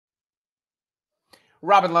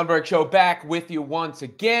Robin Lundberg Show back with you once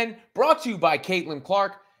again. Brought to you by Caitlin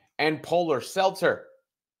Clark and Polar Seltzer,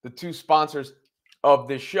 the two sponsors of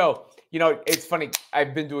this show. You know, it's funny.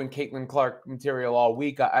 I've been doing Caitlin Clark material all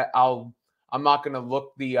week. I'm not going to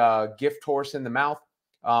look the gift horse in the mouth,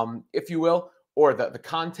 if you will, or the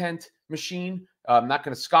content machine. I'm not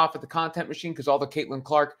going to scoff at the content machine because all the Caitlin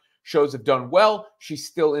Clark shows have done well. She's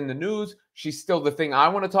still in the news. She's still the thing I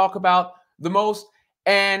want to talk about the most.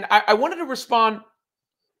 And I wanted to respond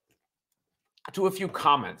to a few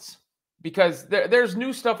comments because there's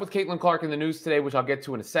new stuff with Caitlin Clark in the news today, which I'll get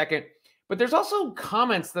to in a second. But there's also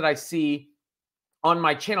comments that I see on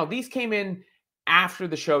my channel. These came in after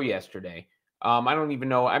the show yesterday. I don't even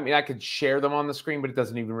know. I mean, I could share them on the screen, but it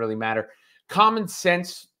doesn't even really matter. Common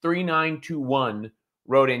Sense 3921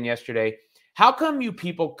 wrote in yesterday. How come you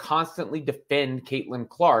people constantly defend Caitlin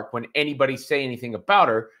Clark when anybody say anything about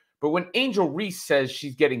her, but when Angel Reese says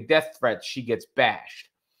she's getting death threats, she gets bashed?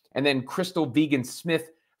 And then Crystal Vegan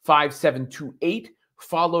Smith 5728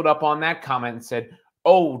 followed up on that comment and said,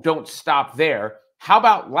 oh, don't stop there. How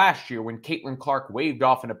about last year when Caitlin Clark waved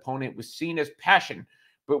off an opponent was seen as passion,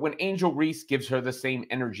 but when Angel Reese gives her the same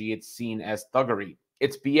energy, it's seen as thuggery.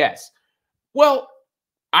 It's BS. Well,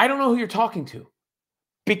 I don't know who you're talking to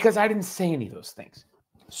because I didn't say any of those things.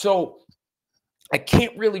 So I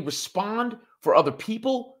can't really respond for other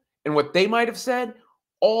people and what they might have said.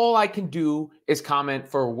 All I can do is comment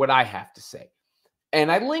for what I have to say.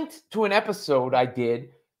 And I linked to an episode I did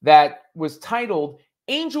that was titled,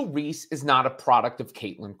 Angel Reese is not a product of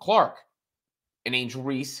Caitlin Clark. And Angel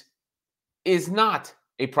Reese is not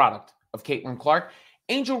a product of Caitlin Clark.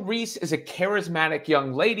 Angel Reese is a charismatic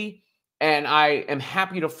young lady, and I am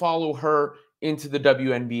happy to follow her into the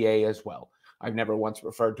WNBA as well. I've never once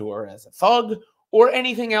referred to her as a thug or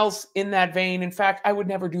anything else in that vein. In fact, I would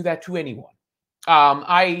never do that to anyone. I'm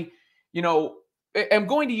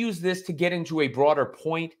going to use this to get into a broader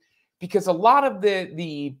point because a lot of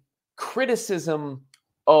the criticism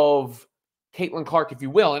of Caitlin Clark, if you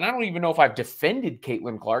will, and I don't even know if I've defended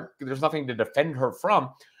Caitlin Clark. There's nothing to defend her from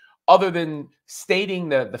other than stating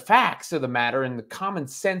the facts of the matter and the common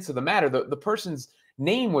sense of the matter. The person's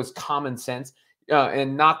name was Common Sense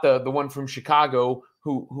and not the one from Chicago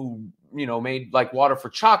who made like water for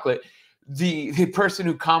chocolate. The person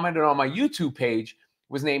who commented on my YouTube page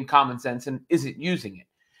was named Common Sense and isn't using it.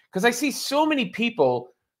 Because I see so many people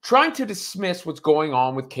trying to dismiss what's going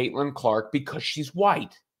on with Caitlin Clark because she's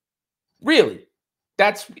white. Really.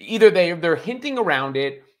 That's either they're hinting around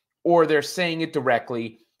it or they're saying it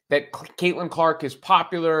directly that Caitlin Clark is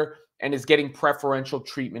popular and is getting preferential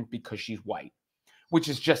treatment because she's white, which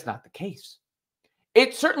is just not the case.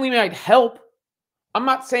 It certainly might help. I'm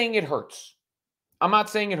not saying it hurts. I'm not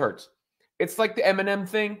saying it hurts. It's like the Eminem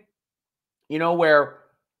thing, where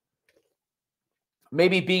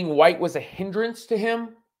maybe being white was a hindrance to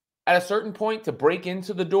him at a certain point to break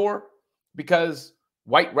into the door because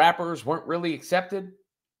white rappers weren't really accepted.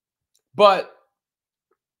 But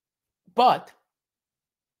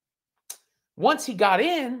once he got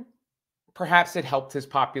in, perhaps it helped his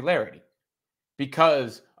popularity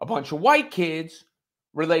because a bunch of white kids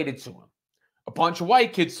related to him. A bunch of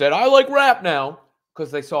white kids said, I like rap now because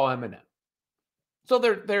they saw Eminem. So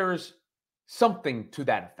there's something to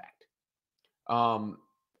that effect.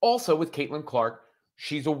 Also with Caitlin Clark,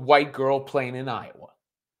 she's a white girl playing in Iowa.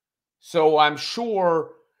 So I'm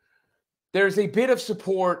sure there's a bit of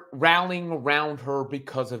support rallying around her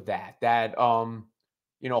because of that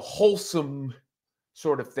wholesome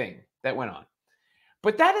sort of thing that went on.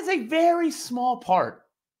 But that is a very small part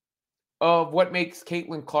of what makes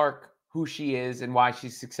Caitlin Clark who she is and why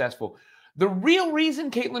she's successful. The real reason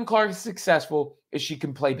Caitlin Clark is successful is she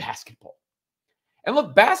can play basketball. And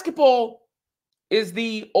look, basketball is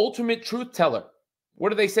the ultimate truth teller. What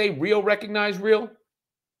do they say? Real recognize real.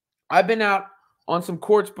 I've been out on some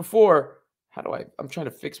courts before. I'm trying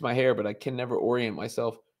to fix my hair, but I can never orient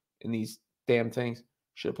myself in these damn things.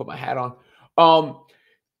 Should have put my hat on.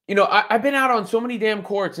 I've been out on so many damn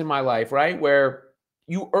courts in my life, right? Where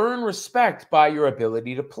you earn respect by your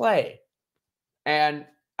ability to play. And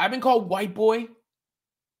I've been called white boy,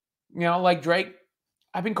 like Drake.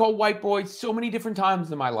 I've been called white boy so many different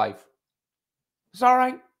times in my life. It's all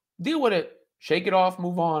right. Deal with it. Shake it off.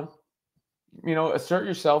 Move on. Assert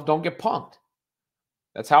yourself. Don't get punked.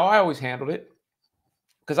 That's how I always handled it.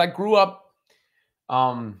 Because I grew up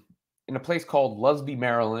in a place called Lusby,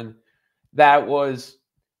 Maryland. There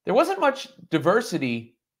wasn't much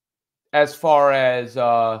diversity as far as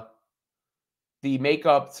the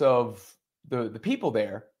makeups of the people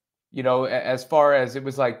there, as far as it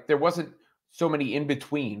was like there wasn't so many in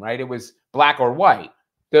between, right? It was black or white.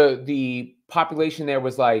 The population there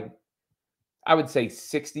was like, I would say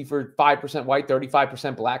 65% white,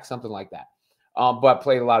 35% black, something like that. But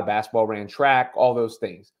played a lot of basketball, ran track, all those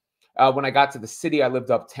things. When I got to the city, I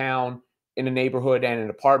lived uptown in a neighborhood and an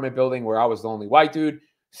apartment building where I was the only white dude.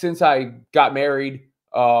 Since I got married,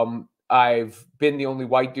 I've been the only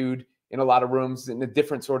white dude in a lot of rooms in a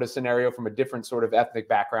different sort of scenario from a different sort of ethnic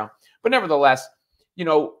background. But nevertheless, you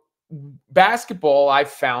know, basketball I've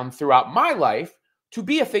found throughout my life to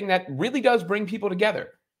be a thing that really does bring people together.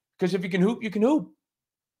 Because if you can hoop, you can hoop.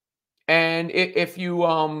 And if you,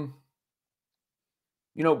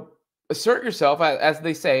 assert yourself, as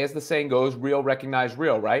they say, as the saying goes, real recognize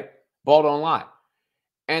real, right? Ball don't lie.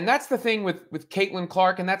 And that's the thing with Caitlin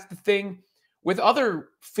Clark, and that's the thing with other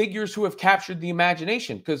figures who have captured the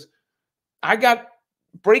imagination. Because I got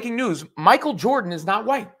breaking news. Michael Jordan is not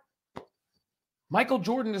white. Michael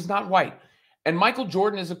Jordan is not white. And Michael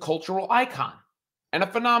Jordan is a cultural icon and a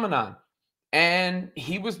phenomenon. And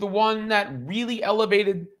he was the one that really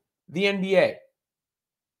elevated the NBA.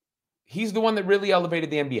 He's the one that really elevated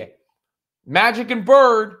the NBA. Magic and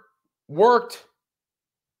Bird worked,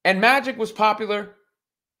 and Magic was popular,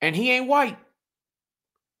 and he ain't white.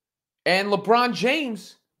 And LeBron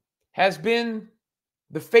James has been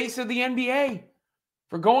the face of the NBA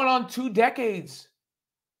for going on 2 decades.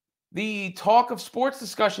 The talk of sports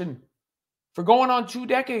discussion for going on 2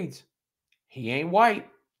 decades. He ain't white.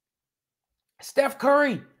 Steph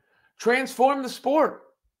Curry transformed the sport.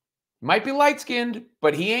 Might be light-skinned,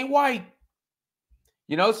 but he ain't white.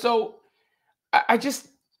 So I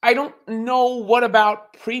don't know what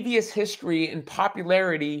about previous history and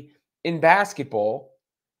popularity in basketball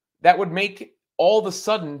that would make all of a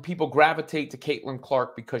sudden people gravitate to Caitlin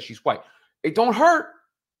Clark because she's white. It don't hurt.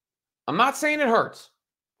 I'm not saying it hurts.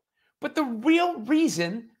 But the real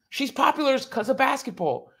reason she's popular is because of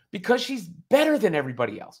basketball, because she's better than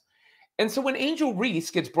everybody else. And so when Angel Reese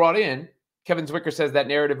gets brought in, Kevin Zwicker says that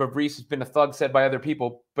narrative of Reese has been a thug said by other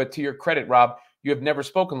people. But to your credit, Rob, you have never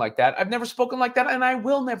spoken like that. I've never spoken like that, and I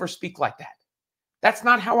will never speak like that. That's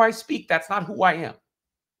not how I speak. That's not who I am.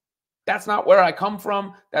 That's not where I come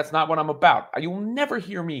from. That's not what I'm about. You'll never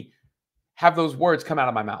hear me have those words come out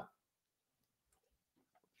of my mouth.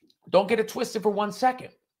 Don't get it twisted for 1 second.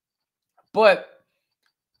 But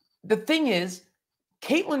the thing is,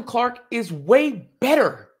 Caitlin Clark is way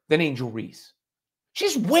better than Angel Reese.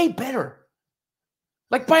 She's way better.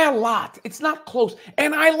 Like by a lot. It's not close.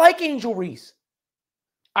 And I like Angel Reese.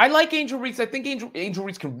 I think Angel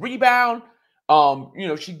Reese can rebound.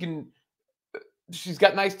 She's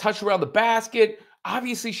got nice touch around the basket.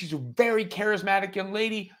 Obviously, she's a very charismatic young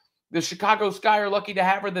lady. The Chicago Sky are lucky to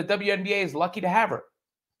have her. The WNBA is lucky to have her.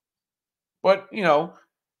 But,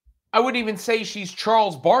 I wouldn't even say she's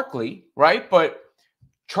Charles Barkley, right? But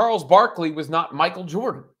Charles Barkley was not Michael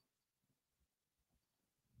Jordan.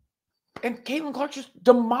 And Caitlin Clark's just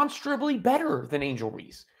demonstrably better than Angel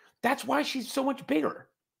Reese. That's why she's so much bigger.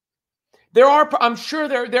 I'm sure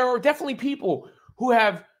there are definitely people who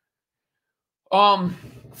have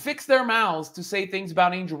fixed their mouths to say things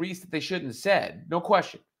about Angel Reese that they shouldn't have said. No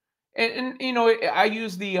question. And I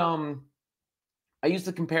use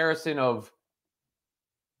the comparison of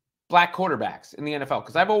black quarterbacks in the NFL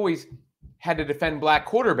because I've always had to defend black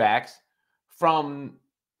quarterbacks from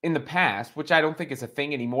in the past, which I don't think is a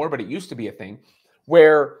thing anymore, but it used to be a thing,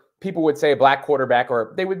 where people would say a black quarterback,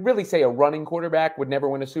 or they would really say a running quarterback would never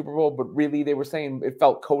win a Super Bowl, but really they were saying, it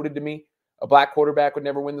felt coded to me, a black quarterback would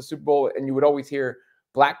never win the Super Bowl, and you would always hear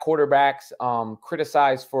black quarterbacks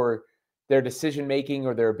criticized for their decision-making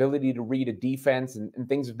or their ability to read a defense and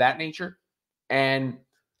things of that nature. And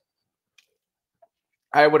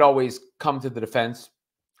I would always come to the defense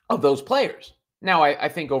of those players. Now, I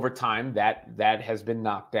think over time that has been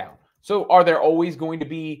knocked down. So are there always going to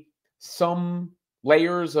be some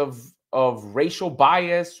layers of racial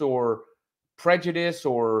bias or prejudice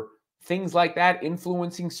or things like that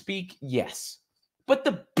influencing speak? Yes. But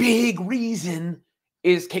the big reason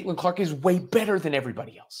is Caitlin Clark is way better than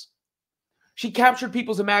everybody else. She captured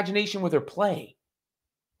people's imagination with her play.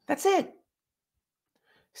 That's it.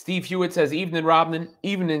 Steve Hewitt says, evening, Robin.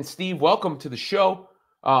 Evening, Steve. Welcome to the show.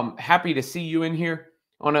 Happy to see you in here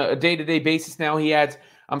on a day-to-day basis now. He adds,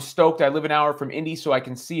 I'm stoked. I live an hour from Indy, so I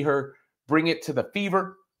can see her bring it to the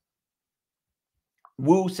fever.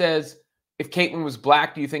 Wu says, if Caitlin was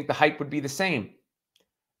black, do you think the hype would be the same?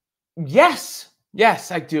 Yes.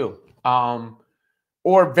 Yes, I do.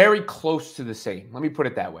 Or very close to the same. Let me put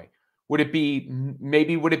it that way. Would it be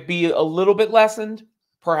a little bit lessened?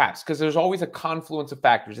 Perhaps, because there's always a confluence of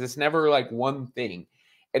factors. It's never like one thing.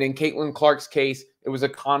 And in Caitlin Clark's case, it was a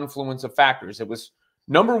confluence of factors. It was,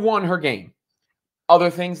 number one, her game. other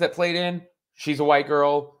things that played in. She's a white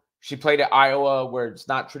girl. She played at Iowa, where it's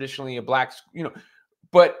not traditionally a black,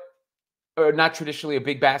 but not traditionally a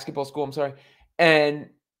big basketball school. I'm sorry. And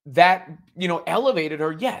that, elevated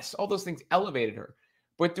her. Yes, all those things elevated her.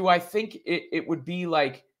 But do I think it would be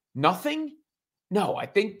like nothing? No, I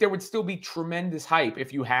think there would still be tremendous hype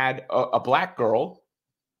if you had a black girl,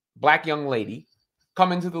 black young lady,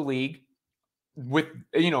 come into the league with,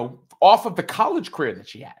 off of the college career that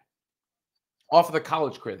she had.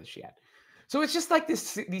 So it's just like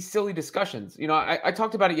these silly discussions. I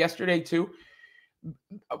talked about it yesterday too.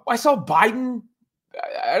 I saw Biden.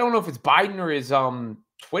 I don't know if it's Biden or his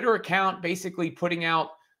Twitter account basically putting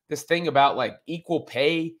out this thing about like equal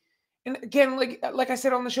pay. And again, like I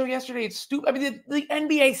said on the show yesterday, it's stupid. I mean, the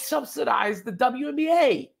NBA subsidized the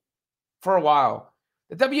WNBA for a while.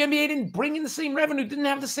 The WNBA didn't bring in the same revenue, didn't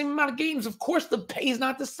have the same amount of games. Of course, the pay is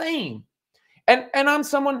not the same. And I'm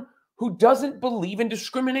someone who doesn't believe in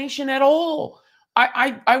discrimination at all.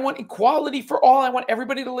 I want equality for all. I want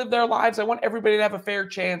everybody to live their lives. I want everybody to have a fair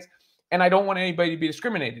chance. And I don't want anybody to be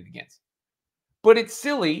discriminated against. But it's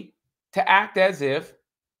silly to act as if,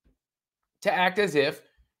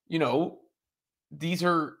 these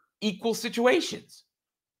are equal situations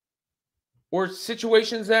or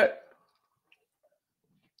situations that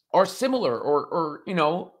are similar or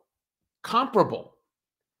comparable.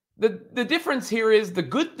 The difference here is, the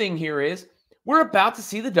good thing here is, we're about to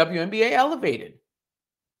see the WNBA elevated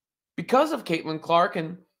because of Caitlin Clark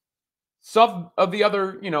and some of the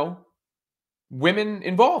other, women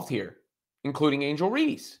involved here, including Angel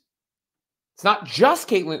Reese. It's not just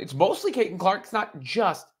Caitlin. It's mostly Caitlin Clark. It's not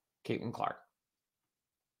just Caitlin Clark.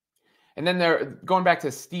 And then going back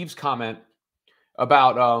to Steve's comment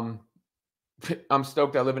about, I'm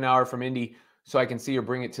stoked I live an hour from Indy so I can see her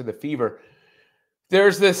bring it to the Fever.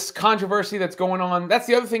 There's this controversy that's going on. That's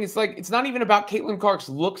the other thing. It's like, it's not even about Caitlin Clark's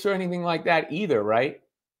looks or anything like that either, right?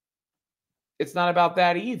 It's not about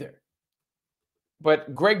that either.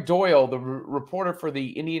 But Greg Doyle, the reporter for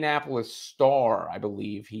the Indianapolis Star, I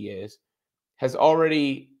believe he is, has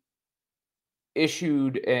already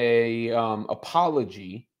issued a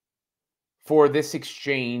apology for this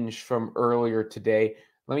exchange from earlier today.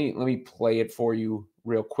 Let me play it for you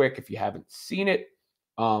real quick if you haven't seen it.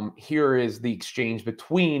 Here is the exchange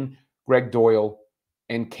between Greg Doyle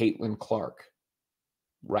and Caitlin Clark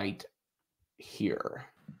right here.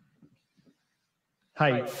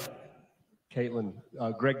 Hi, Caitlin.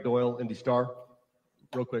 Greg Doyle, Indy Star.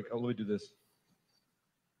 Real quick, let me do this.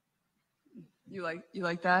 You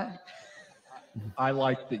like that? I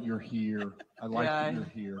like that you're here. I like that you're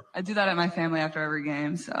here. I do that at my family after every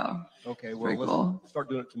game, so. Okay, well, let's start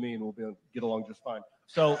doing it to me and we'll be able to get along just fine.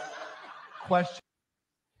 So, question.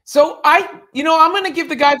 So I'm going to give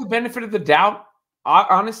the guy the benefit of the doubt.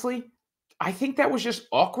 Honestly, I think that was just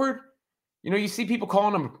awkward. You see people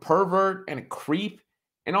calling him a pervert and a creep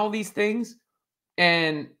and all these things.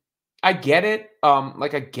 And I get it.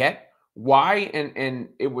 I get why. And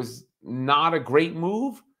it was not a great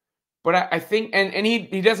move. But I think, and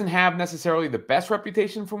he doesn't have necessarily the best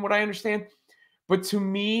reputation from what I understand. But to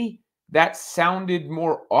me, that sounded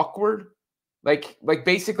more awkward. Like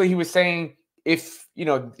basically he was saying, if,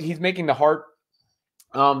 he's making the heart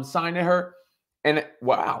sign to her. And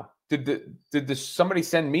wow, did somebody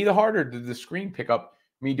send me the heart, or did the screen pick up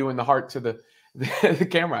me doing the heart to the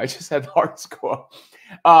camera? I just had the hearts go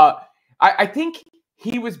up. I think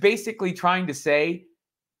he was basically trying to say,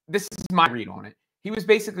 this is my read on it. He was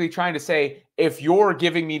basically trying to say, if you're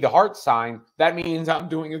giving me the heart sign, that means I'm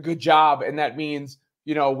doing a good job. And that means,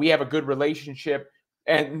 we have a good relationship.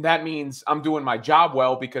 And that means I'm doing my job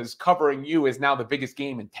well, because covering you is now the biggest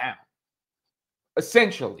game in town.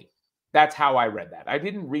 Essentially, that's how I read that. I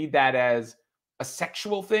didn't read that as a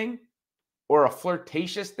sexual thing or a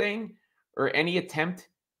flirtatious thing or any attempt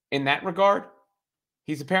in that regard.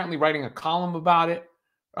 He's apparently writing a column about it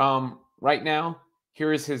right now.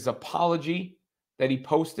 Here is his apology that he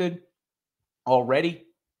posted already.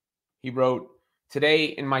 He wrote, "Today,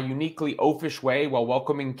 in my uniquely oafish way, while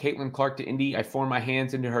welcoming Caitlin Clark to Indy, I formed my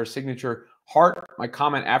hands into her signature heart. My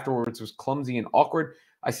comment afterwards was clumsy and awkward.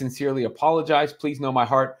 I sincerely apologize. Please know my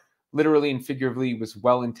heart, literally and figuratively, was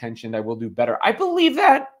well-intentioned. I will do better." I believe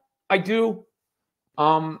that. I do.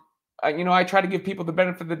 I try to give people the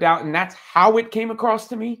benefit of the doubt, and that's how it came across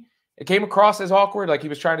to me. It came across as awkward, like he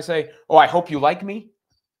was trying to say, oh, I hope you like me,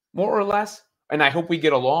 more or less, and I hope we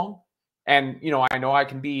get along. And, I know I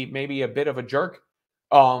can be maybe a bit of a jerk.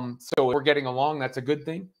 So if we're getting along, that's a good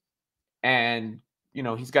thing. And,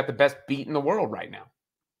 he's got the best beat in the world right now.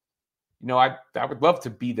 I would love to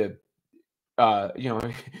be you know,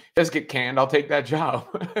 does get canned, I'll take that job.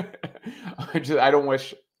 I don't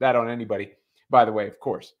wish that on anybody, by the way, of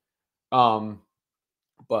course.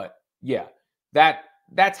 But yeah,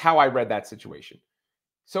 that's how I read that situation.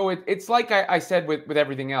 So it's like I said with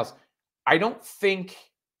everything else. I don't think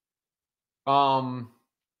Caitlin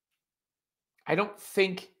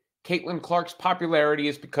Clark's popularity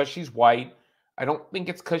is because she's white. I don't think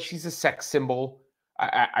it's because she's a sex symbol.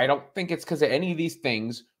 I don't think it's because of any of these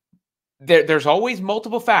things. There's always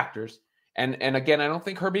multiple factors. And again, I don't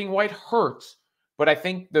think her being white hurts, but I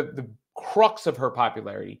think the crux of her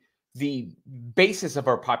popularity, the basis of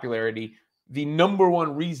her popularity, the number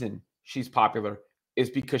one reason she's popular is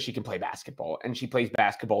because she can play basketball, and she plays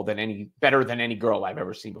basketball better than any girl I've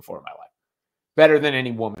ever seen before in my life. Better than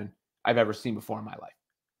any woman I've ever seen before in my life.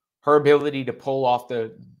 Her ability to pull off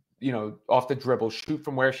the dribble, shoot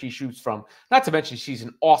from where she shoots from. Not to mention she's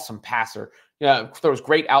an awesome passer. Throws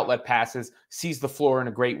great outlet passes, sees the floor in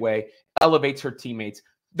a great way, elevates her teammates.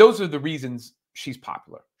 Those are the reasons she's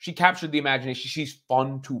popular. She captured the imagination. She's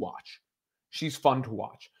fun to watch. She's fun to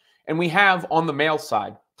watch. And we have on the male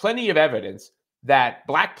side plenty of evidence that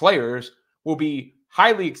black players will be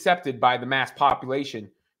highly accepted by the mass population,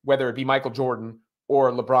 whether it be Michael Jordan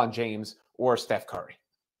or LeBron James or Steph Curry.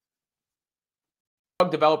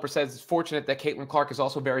 Developer says it's fortunate that Caitlin Clark is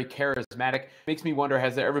also very charismatic. Makes me wonder,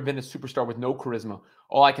 has there ever been a superstar with no charisma?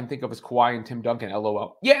 All I can think of is Kawhi and Tim Duncan,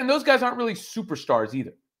 LOL. Yeah, and those guys aren't really superstars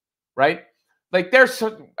either, right? Like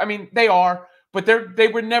they are, but they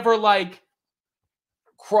were never like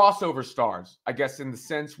crossover stars, I guess, in the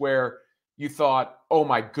sense where you thought, oh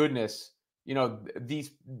my goodness,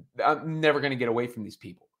 I'm never going to get away from these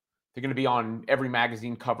people. They're going to be on every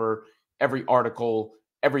magazine cover, every article,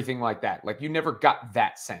 everything like that. Like, you never got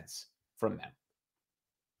that sense from them.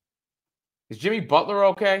 Is Jimmy Butler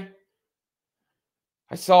okay?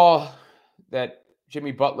 I saw that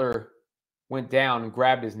Jimmy Butler went down and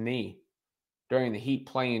grabbed his knee during the Heat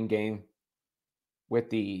play-in game with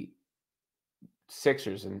the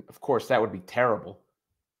Sixers. And, of course, that would be terrible.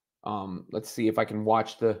 Let's see if I can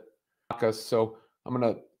watch the – so I'm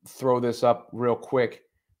going to throw this up real quick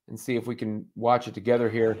and see if we can watch it together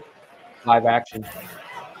here. Live action.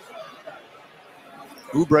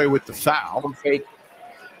 Oubre with the foul. Fake.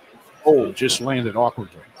 Oh, just landed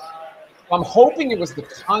awkwardly. I'm hoping it was the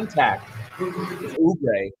contact with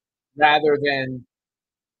Oubre rather than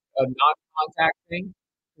a non-contact thing,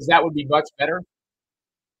 because that would be much better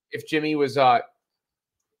if Jimmy was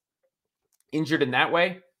injured in that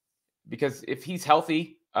way. Because if he's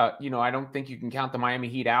healthy, I don't think you can count the Miami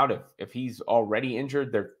Heat out. If he's already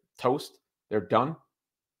injured, they're toast. They're done.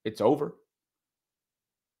 It's over.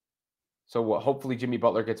 So hopefully Jimmy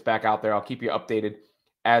Butler gets back out there. I'll keep you updated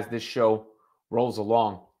as this show rolls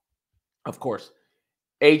along. Of course,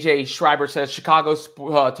 AJ Schreiber says Chicago's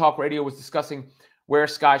talk radio was discussing where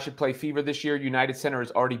Sky should play Fever this year. United Center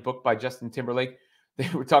is already booked by Justin Timberlake. They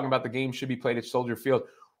were talking about the game should be played at Soldier Field.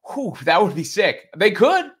 Whew, that would be sick. They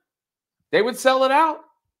could. They would sell it out.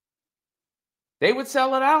 They would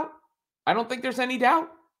sell it out. I don't think there's any doubt.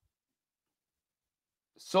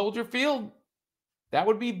 Soldier Field. That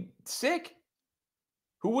would be sick.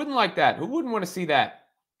 Who wouldn't like that? Who wouldn't want to see that?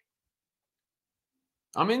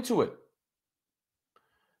 I'm into it.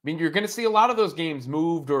 I mean, you're going to see a lot of those games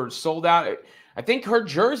moved or sold out. I think her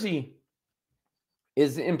jersey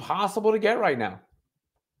is impossible to get right now.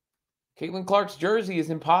 Caitlin Clark's jersey is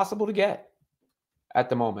impossible to get at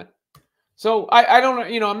the moment. So I don't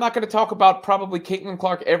know, I'm not going to talk about probably Caitlin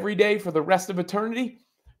Clark every day for the rest of eternity,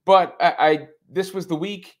 but this was the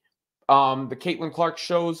week. The Caitlin Clark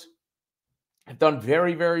shows have done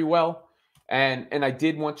very, very well. And I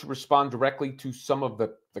did want to respond directly to some of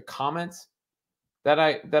the comments that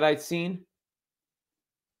I'd seen.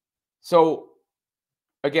 So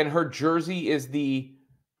again, her jersey is the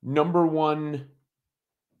number one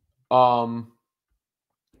top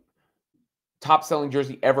selling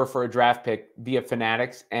jersey ever for a draft pick via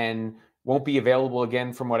Fanatics, and won't be available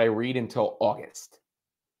again from what I read until August.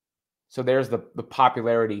 So there's the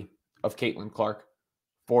popularity of Caitlin Clark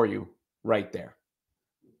for you right there.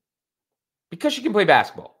 Because she can play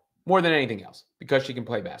basketball more than anything else. Because she can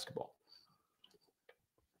play basketball.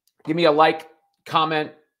 Give me a like,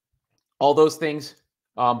 comment, all those things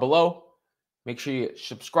below. Make sure you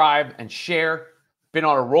subscribe and share. Been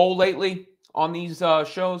on a roll lately on these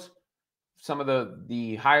shows. Some of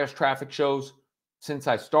the highest traffic shows since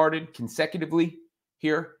I started consecutively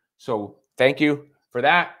here. So thank you for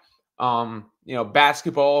that.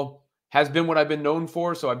 Basketball has been what I've been known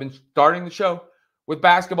for. So I've been starting the show with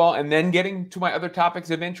basketball and then getting to my other topics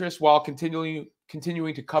of interest while continuing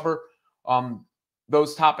to cover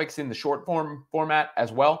those topics in the short form format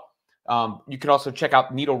as well. You can also check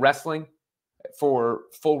out Needle Wrestling for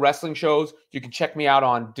full wrestling shows. You can check me out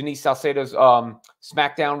on Denise Salcedo's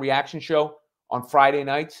SmackDown reaction show on Friday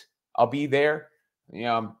nights. I'll be there.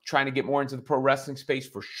 I'm trying to get more into the pro wrestling space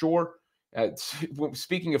for sure.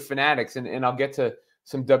 Speaking of fanatics, and I'll get to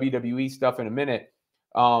some WWE stuff in a minute.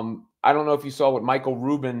 I don't know if you saw what Michael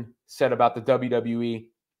Rubin said about the WWE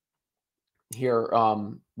here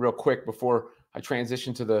real quick before I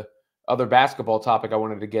transition to the other basketball topic I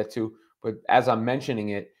wanted to get to. But as I'm mentioning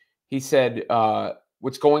it, he said,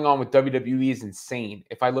 what's going on with WWE is insane.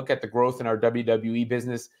 If I look at the growth in our WWE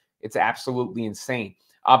business, it's absolutely insane.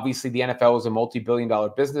 Obviously, the NFL is a multi-billion-dollar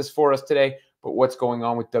business for us today, but what's going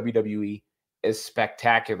on with WWE is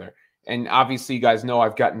spectacular. And obviously, you guys know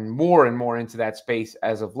I've gotten more and more into that space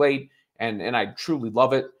as of late, and I truly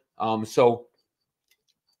love it. So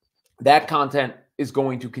that content is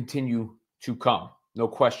going to continue to come. No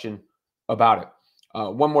question about it.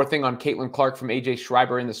 One more thing on Caitlin Clark from AJ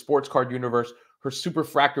Schreiber in the sports card universe. Her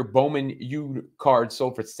Superfractor Bowman U card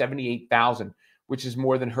sold for $78,000, which is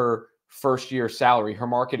more than her first-year salary. Her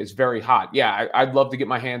market is very hot. Yeah, I'd love to get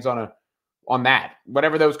my hands on that.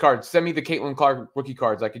 Whatever those cards, send me the Caitlin Clark rookie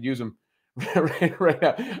cards. I could use them right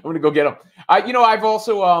now. I'm gonna go get them. I've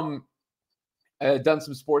also done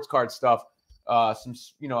some sports card stuff. I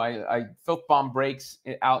filth bomb breaks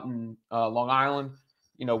out in Long Island.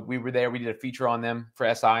 We were there. We did a feature on them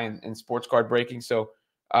for SI and sports card breaking. So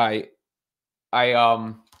I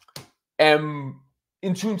am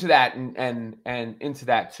in tune to that and into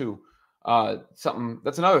that too. That's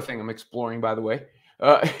another thing I'm exploring, by the way,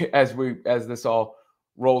 as this all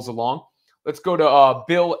rolls along. Let's go to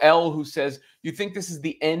Bill L, who says, you think this is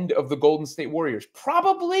the end of the Golden State Warriors?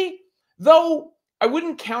 Probably, though I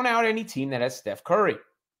wouldn't count out any team that has Steph Curry.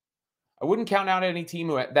 I wouldn't count out any team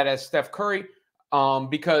that has Steph Curry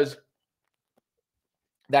because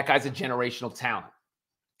that guy's a generational talent.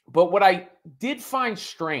 But what I did find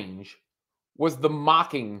strange was the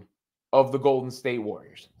mocking of the Golden State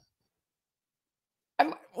Warriors.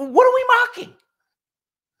 What are we mocking?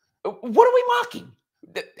 What are we mocking?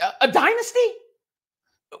 A dynasty?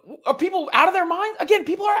 Are people out of their minds? Again,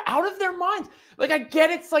 people are out of their minds. Like, I get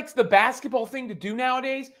it's like the basketball thing to do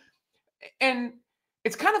nowadays. And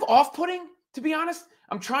it's kind of off-putting, to be honest.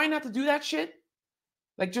 I'm trying not to do that shit.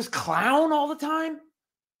 Like, just clown all the time.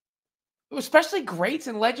 Especially greats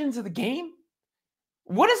and legends of the game.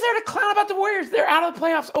 What is there to clown about the Warriors? They're out of the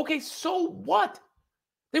playoffs. Okay, so what?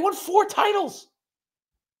 They won 4 titles.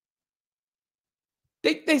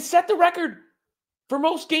 They set the record for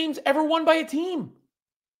most games ever won by a team.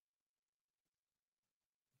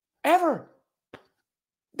 Ever.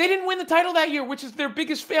 They didn't win the title that year, which is their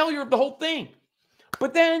biggest failure of the whole thing.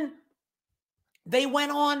 But then they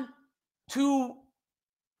went on to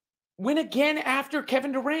win again after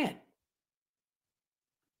Kevin Durant.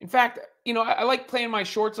 In fact, I like playing my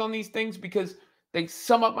shorts on these things because they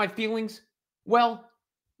sum up my feelings. Well,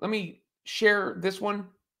 let me share this one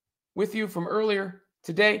with you from earlier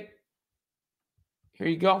today. Here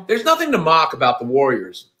you go. There's nothing to mock about the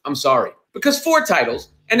Warriors. I'm sorry. Because 4 titles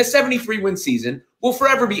and a 73-win season will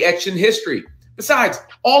forever be etched in history. Besides,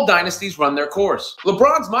 all dynasties run their course.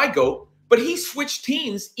 LeBron's my GOAT, but he switched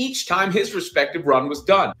teams each time his respective run was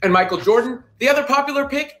done. And Michael Jordan, the other popular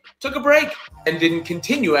pick, took a break and didn't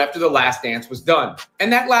continue after the last dance was done.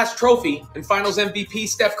 And that last trophy and finals MVP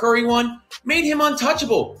Steph Curry won made him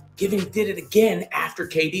untouchable, given he did it again after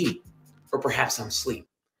KD. Or perhaps I'm asleep.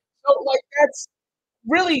 So, that's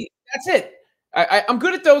it. I'm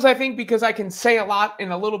good at those, I think, because I can say a lot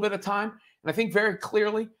in a little bit of time, and I think very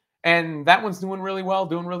clearly. And that one's doing really well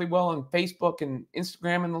on Facebook and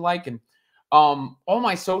Instagram and the like. And all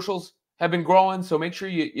my socials have been growing, so make sure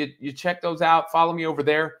you check those out. Follow me over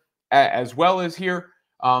there as well as here.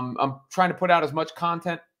 I'm trying to put out as much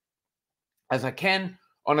content as I can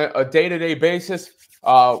on a day-to-day basis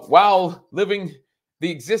while living the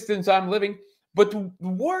existence I'm living. But the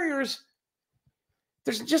Warriors,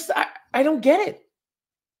 there's just, I don't get it.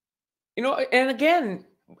 And again,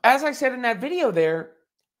 as I said in that video there,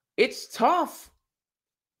 it's tough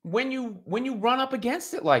when you run up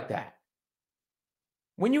against it like that.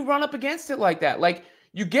 When you run up against it like that, like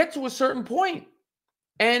you get to a certain point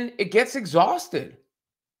and it gets exhausted,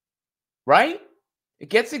 right? It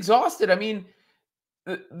gets exhausted. I mean,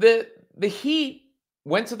 the Heat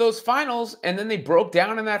went to those finals and then they broke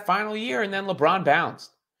down in that final year and then LeBron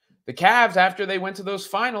bounced. The Cavs, after they went to those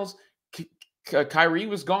finals, Kyrie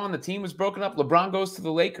was gone. The team was broken up. LeBron goes to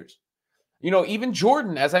the Lakers. Even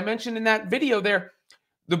Jordan, as I mentioned in that video there,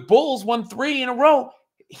 the Bulls won 3 in a row.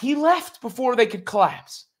 He left before they could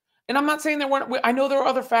collapse. And I'm not saying there weren't, I know there are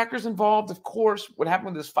other factors involved, of course, what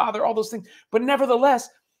happened with his father, all those things. But nevertheless,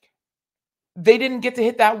 they didn't get to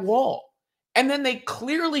hit that wall. And then they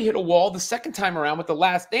clearly hit a wall the second time around with The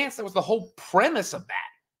Last Dance. That was the whole premise of that.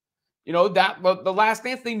 You know, that the Last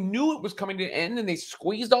Dance, they knew it was coming to an end and they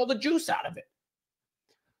squeezed all the juice out of it.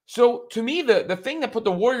 So to me, the thing that put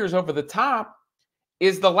the Warriors over the top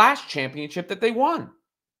is the last championship that they won.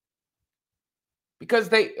 Because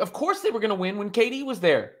of course, they were going to win when KD was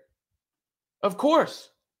there. Of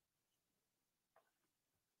course.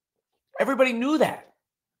 Everybody knew that.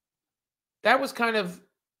 That was kind of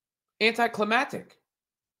anticlimactic.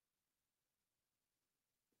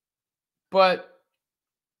 But,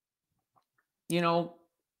 you know,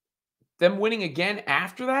 them winning again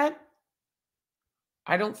after that,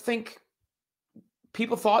 I don't think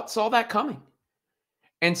people saw that coming.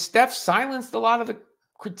 And Steph silenced a lot of the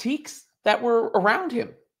critiques that were around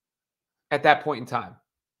him at that point in time.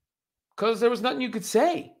 Because there was nothing you could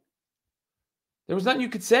say. There was nothing you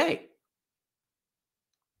could say.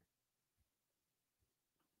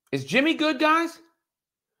 Is Jimmy good, guys?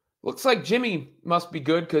 Looks like Jimmy must be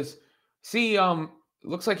good because, see,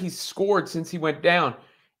 looks like he's scored since he went down.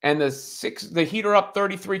 And the Heat are up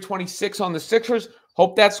 33-26 on the Sixers.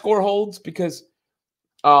 Hope that score holds because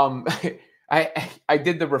I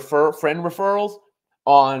did the friend referrals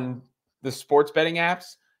on the sports betting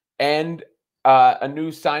apps and a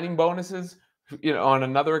new signing bonuses, on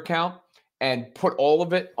another account, and put all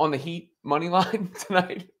of it on the Heat money line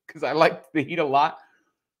tonight because I like the Heat a lot.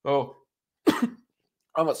 So I'm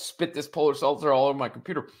gonna spit this polar seltzer all over my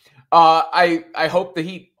computer. I hope the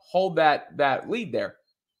Heat hold that lead there.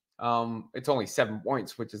 It's only 7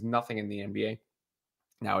 points, which is nothing in the NBA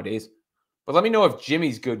nowadays. But let me know if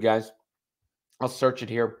Jimmy's good, guys. I'll search it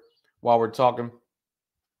here while we're talking.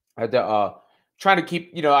 Trying to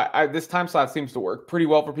keep, this time slot seems to work pretty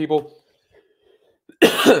well for people,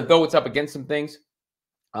 though it's up against some things.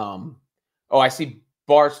 I see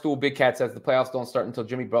Barstool Big Cat says the playoffs don't start until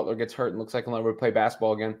Jimmy Butler gets hurt and looks like he'll never play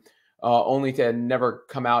basketball again, only to never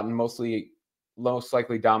come out and most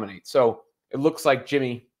likely dominate. So it looks like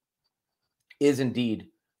Jimmy is indeed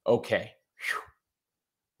okay. Whew.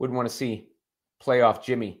 Wouldn't want to see playoff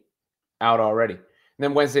Jimmy out already. And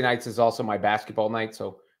then Wednesday nights is also my basketball night,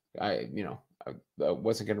 so I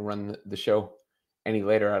wasn't going to run the show any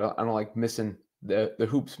later. I don't like missing the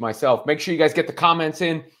hoops myself. Make sure you guys get the comments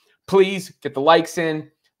in. Please get the likes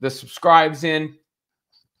in, the subscribes in,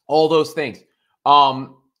 all those things.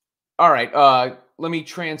 All right. Let me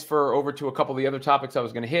transfer over to a couple of the other topics I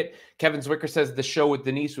was going to hit. Kevin Zwicker says the show with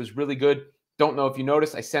Denise was really good. Don't know if you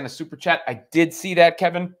noticed. I sent a super chat. I did see that,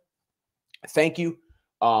 Kevin. Thank you.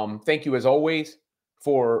 Thank you as always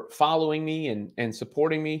for following me and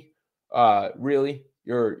supporting me. Really,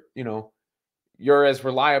 you're as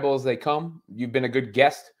reliable as they come. You've been a good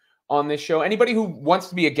guest on this show. Anybody who wants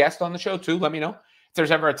to be a guest on the show too, let me know. If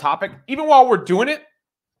there's ever a topic, even while I'm doing it,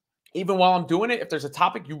 if there's a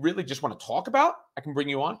topic you really just want to talk about, I can bring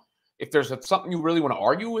you on. If there's something you really want to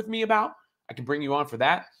argue with me about, I can bring you on for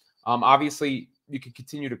that. Obviously, you can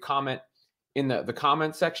continue to comment in the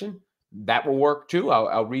comment section. That will work too.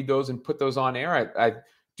 I'll read those and put those on air. I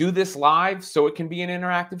do this live so it can be an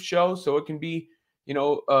interactive show, so it can be,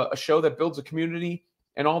 a show that builds a community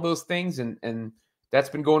and all those things. And that's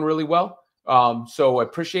been going really well. So I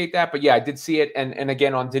appreciate that. But yeah, I did see it. And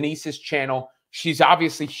again, on Denise's channel, she's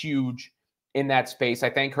obviously huge in that space. I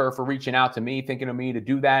thank her for reaching out to me, thinking of me to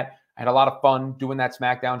do that. I had a lot of fun doing that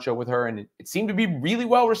SmackDown show with her, and it seemed to be really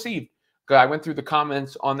well received. I went through the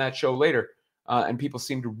comments on that show later, and people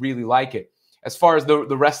seemed to really like it. As far as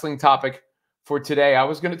the wrestling topic for today, I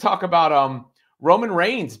was going to talk about Roman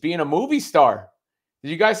Reigns being a movie star. Did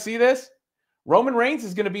you guys see this? Roman Reigns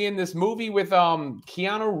is going to be in this movie with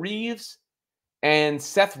Keanu Reeves and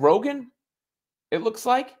Seth Rogen, it looks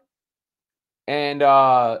like. And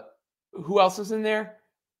who else is in there?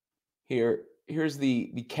 Here's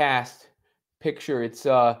the cast picture. It's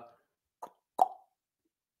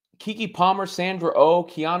Keke Palmer, Sandra Oh,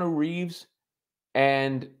 Keanu Reeves,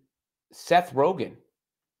 and Seth Rogen.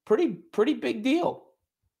 Pretty big deal.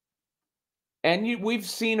 And we've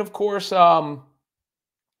seen, of course,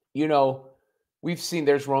 we've seen,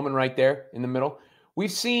 there's Roman right there in the middle.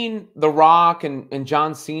 We've seen The Rock and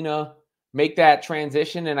John Cena make that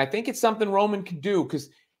transition, and I think it's something Roman could do, because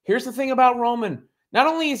here's the thing about Roman. Not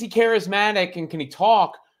only is he charismatic and can he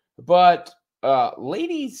talk, but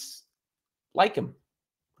ladies like him.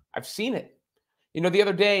 I've seen it. The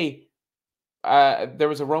other day, there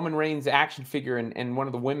was a Roman Reigns action figure, and one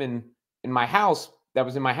of the women in my house that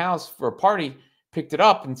was in my house for a party picked it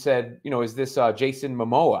up and said, is this Jason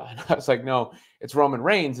Momoa? And I was like, no, it's Roman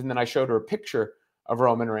Reigns. And then I showed her a picture of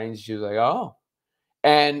Roman Reigns. She was like, oh.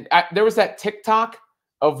 And there was that TikTok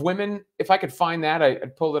of women. If I could find that,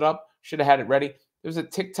 I'd pull it up. Should have had it ready. There's a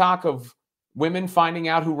TikTok of women finding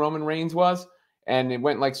out who Roman Reigns was, and it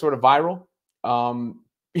went like sort of viral.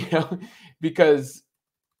 Because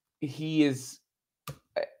he is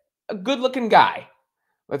a good-looking guy.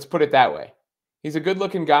 Let's put it that way. He's a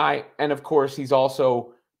good-looking guy, and of course, he's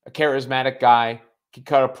also a charismatic guy. He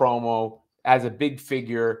cut a promo, has a big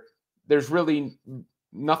figure. There's really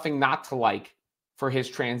nothing not to like for his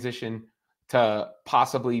transition to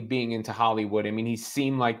possibly being into Hollywood. I mean, he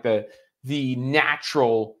seemed like the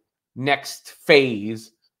natural next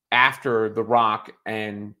phase after The Rock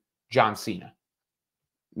and John Cena.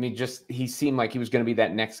 I mean, he seemed like he was going to be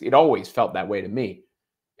that next. It always felt that way to me.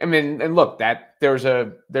 I mean, and look, that there's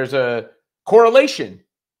a correlation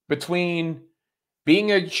between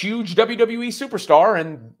being a huge WWE superstar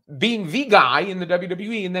and being the guy in the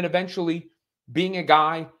WWE, and then eventually being a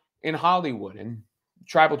guy in Hollywood. And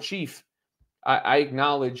Tribal Chief, I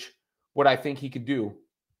acknowledge what I think he could do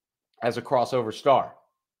as a crossover star.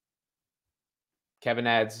 Kevin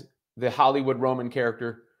adds, the Hollywood Roman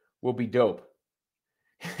character will be dope.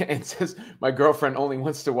 And says, my girlfriend only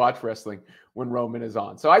wants to watch wrestling when Roman is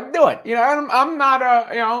on. So I do it. I'm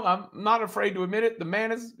not afraid to admit it. The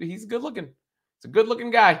man he's good looking. It's a good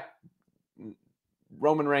looking guy.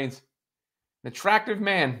 Roman Reigns, an attractive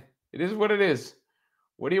man. It is what it is.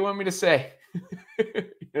 What do you want me to say?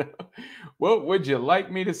 What would you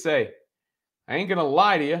like me to say? I ain't gonna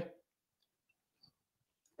lie to you.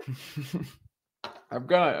 I'm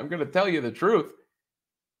gonna tell you the truth.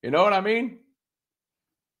 You know what I mean?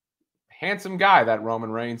 Handsome guy, that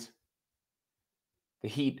Roman Reigns. The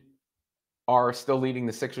Heat are still leading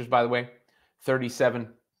the Sixers, by the way,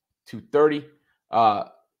 37-30.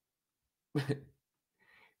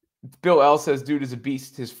 Bill L says, dude is a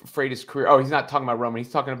beast. His freight career. Oh, he's not talking about Roman.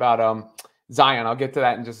 He's talking about Zion. I'll get to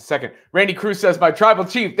that in just a second. Randy Cruz says, my tribal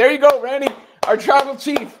chief. There you go, Randy. Our tribal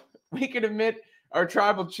chief. We can admit our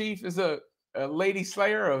tribal chief is a lady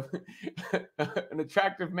slayer of an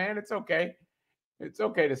attractive man. It's okay. It's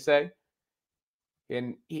okay to say.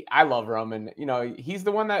 And I love Roman. He's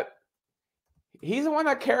the one that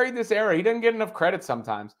carried this era. He didn't get enough credit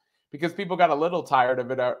sometimes because people got a little tired of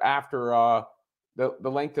it after the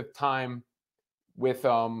length of time with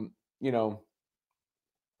the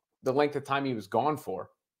length of time he was gone for.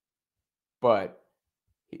 But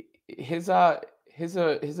his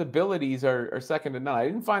abilities are second to none. I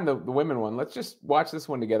didn't find the women one. Let's just watch this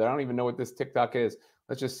one together. I don't even know what this TikTok is.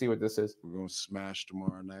 Let's just see what this is. We're gonna smash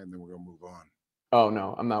tomorrow night, and then we're gonna move on. Oh,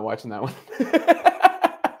 no, I'm not watching that one.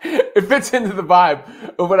 It fits into the vibe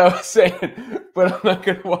of what I was saying, but I'm not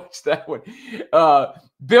going to watch that one.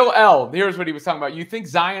 Bill L., here's what he was talking about. You think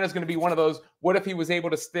Zion is going to be one of those, what if he was able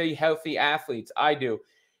to stay healthy athletes? I do.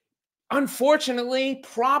 Unfortunately,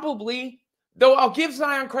 probably, though I'll give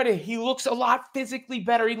Zion credit. He looks a lot physically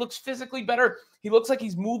better. He looks physically better. He looks like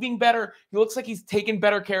he's moving better. He looks like he's taking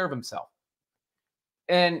better care of himself.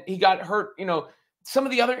 And he got hurt, some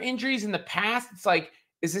of the other injuries in the past, it's like,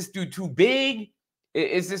 is this dude too big?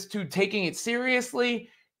 Is this dude taking it seriously?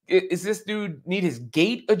 Is this dude need his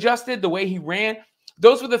gait adjusted the way he ran?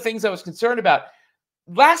 Those were the things I was concerned about.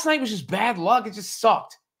 Last night was just bad luck. It just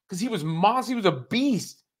sucked because he was he was a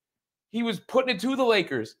beast. He was putting it to the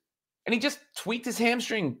Lakers, and he just tweaked his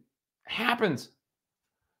hamstring. Happens.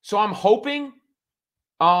 So I'm hoping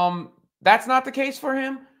that's not the case for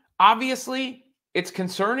him. Obviously, it's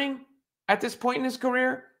concerning at this point in his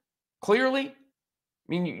career, clearly. I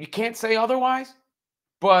mean, you can't say otherwise.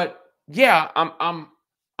 But yeah, I'm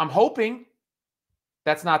hoping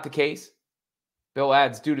that's not the case. Bill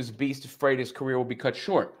adds, dude is a beast, afraid his career will be cut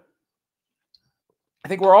short. I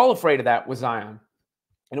think we're all afraid of that with Zion.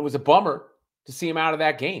 And it was a bummer to see him out of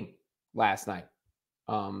that game last night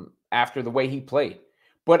after the way he played.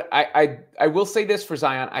 But I will say this for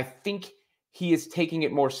Zion. I think he is taking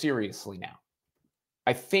it more seriously now.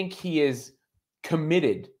 I think he is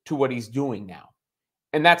committed to what he's doing now.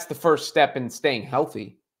 And that's the first step in staying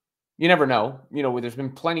healthy. You never know. There's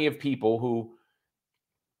been plenty of people who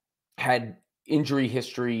had injury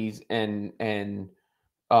histories and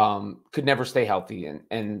could never stay healthy.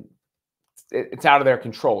 And it's out of their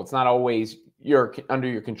control. It's not always under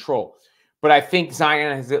your control. But I think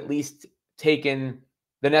Zion has at least taken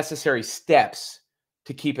the necessary steps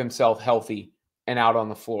to keep himself healthy and out on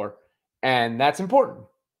the floor. And that's important.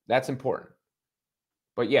 That's important.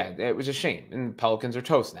 But yeah, it was a shame. And the Pelicans are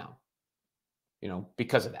toast now,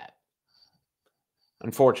 because of that.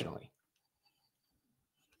 Unfortunately.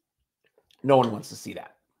 No one wants to see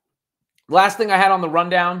that. Last thing I had on the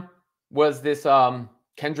rundown was this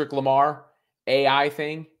Kendrick Lamar AI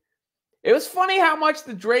thing. It was funny how much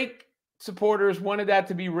the Drake supporters wanted that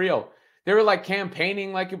to be real. They were like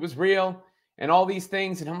campaigning like it was real and all these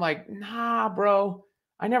things. And I'm like, nah, bro,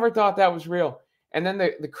 I never thought that was real. And then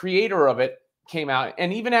the creator of it came out.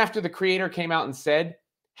 And even after the creator came out and said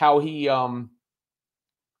how he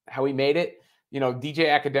made it, DJ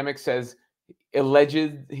Academic says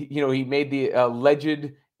alleged, he made the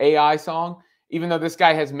alleged AI song, even though this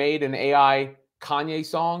guy has made an AI Kanye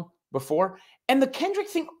song before. And the Kendrick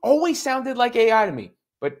thing always sounded like AI to me.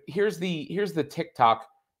 But here's the TikTok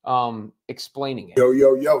explaining it.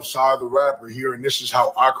 Yo, Sai the Rapper here, and this is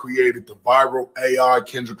how I created the viral AI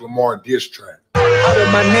Kendrick Lamar diss track.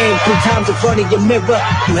 Utter my name 3 times in front of your mirror.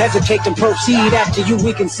 You hesitate to proceed after you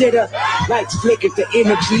reconsider. Lights flickered, the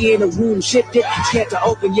energy in the room shifted. Scared to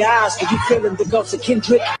open your eyes, cause you feeling the ghost of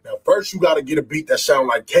Kendrick. Now, first you gotta get a beat that sound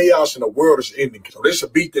like chaos and the world is ending. So this is a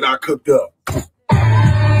beat that I cooked up.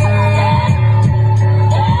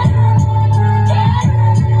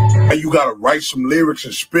 And you gotta write some lyrics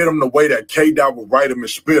and spit them the way that K-Dot would write them and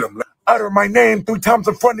spit them. Utter my name 3 times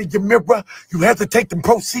in front of your mirror. You hesitate to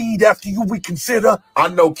proceed after you reconsider. I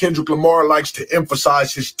know Kendrick Lamar likes to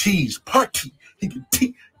emphasize his T's. Party. He can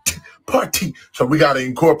party. So we gotta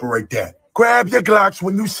incorporate that. Grab your Glocks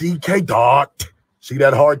when you see K-Dot. See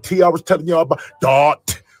that hard T I was telling y'all about?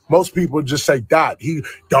 Dot. Most people just say dot. He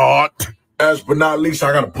dot. Last but not least,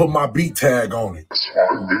 I gotta put my beat tag on it.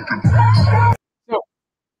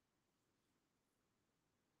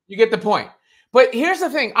 You get the point. But here's the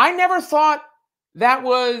thing. I never thought that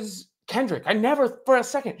was Kendrick. I never for a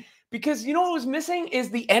second. Because you know what was missing is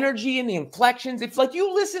the energy and the inflections. It's like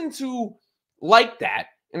you listen to like that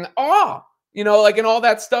and like and all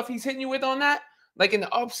that stuff he's hitting you with on that. Like in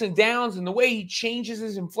the ups and downs and the way he changes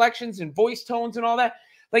his inflections and voice tones and all that.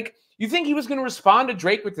 Like you think he was going to respond to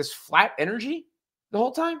Drake with this flat energy the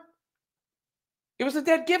whole time? It was a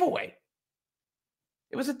dead giveaway.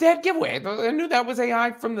 It was a dead giveaway. I knew that was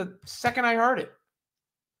AI from the second I heard it.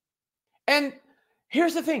 And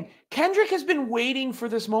here's the thing. Kendrick has been waiting for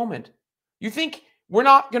this moment. You think we're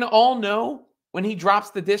not going to all know when he drops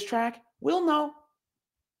the diss track? We'll know.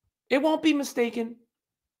 It won't be mistaken.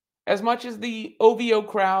 As much as the OVO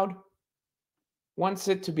crowd wants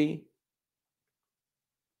it to be.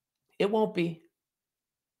 It won't be.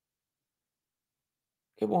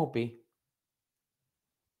 It won't be.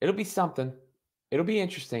 It'll be something. It'll be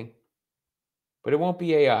interesting, but it won't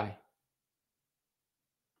be AI.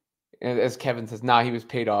 And as Kevin says, he was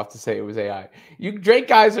paid off to say it was AI. You Drake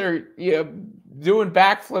guys are doing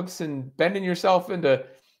backflips and bending yourself into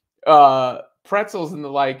pretzels and the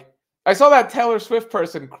like. I saw that Taylor Swift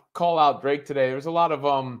person call out Drake today. There was a lot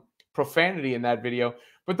of profanity in that video.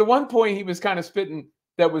 But the one point he was kind of spitting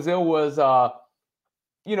that was ill was,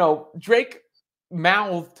 Drake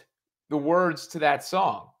mouthed the words to that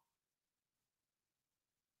song.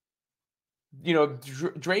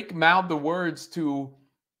 Drake mouthed the words to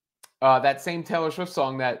that same Taylor Swift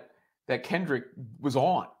song that Kendrick was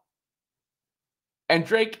on. And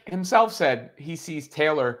Drake himself said he sees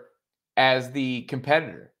Taylor as the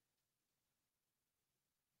competitor.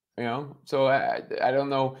 So I don't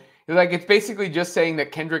know. Like, it's basically just saying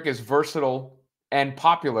that Kendrick is versatile and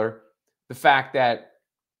popular. The fact that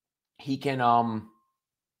he can,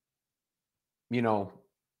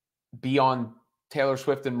 be on Taylor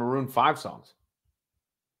Swift and Maroon 5 songs.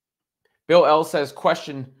 Bill L says,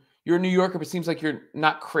 question, you're a New Yorker, but it seems like you're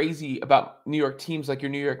not crazy about New York teams like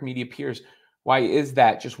your New York media peers. Why is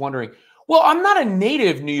that? Just wondering. Well, I'm not a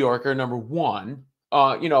native New Yorker, number one.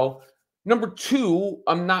 Number two,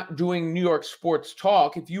 I'm not doing New York sports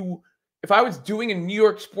talk. If I was doing a New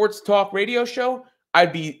York sports talk radio show,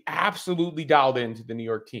 I'd be absolutely dialed into the New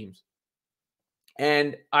York teams.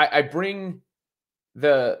 And I bring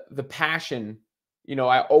the passion.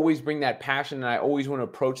 I always bring that passion, and I always want to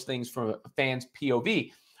approach things from a fan's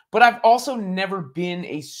POV. But I've also never been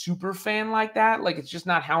a super fan like that. Like, it's just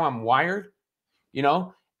not how I'm wired,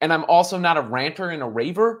 And I'm also not a ranter and a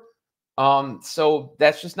raver. So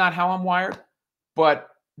that's just not how I'm wired. But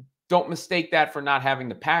don't mistake that for not having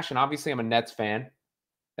the passion. Obviously, I'm a Nets fan,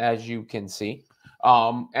 as you can see.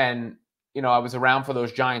 And I was around for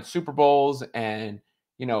those giant Super Bowls, and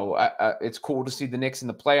it's cool to see the Knicks in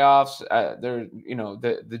the playoffs.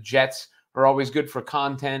 The Jets are always good for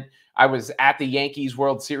content. I was at the Yankees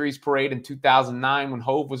World Series parade in 2009 when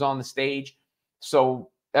Hove was on the stage.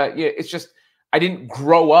 So it's just I didn't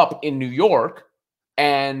grow up in New York,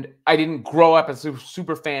 and I didn't grow up as a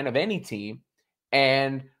super fan of any team.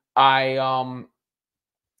 And I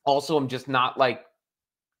also am just not like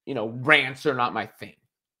rants are not my thing.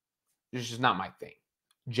 It's just not my thing,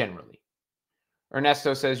 generally.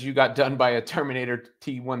 Ernesto says you got done by a Terminator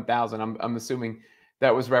T1000. I'm assuming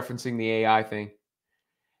that was referencing the AI thing.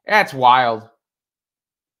 That's wild.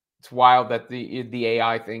 It's wild that the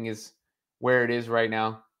AI thing is where it is right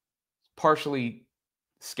now. Partially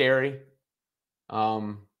scary.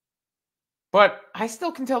 But I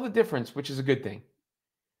still can tell the difference, which is a good thing.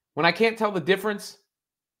 When I can't tell the difference,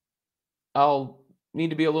 I'll need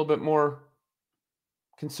to be a little bit more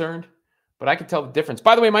concerned. But I can tell the difference.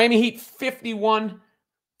 By the way, Miami Heat 51,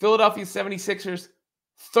 Philadelphia 76ers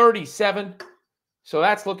 37. So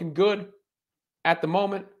that's looking good at the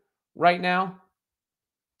moment right now.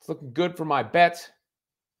 It's looking good for my bets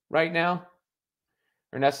right now.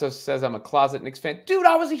 Ernesto says I'm a closet Knicks fan. Dude,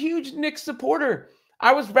 I was a huge Knicks supporter.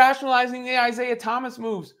 I was rationalizing the Isaiah Thomas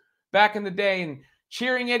moves back in the day and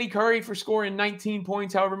cheering Eddie Curry for scoring 19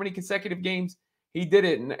 points, however many consecutive games he did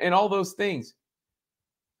it, and all those things.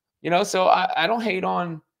 So I don't hate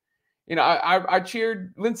on, I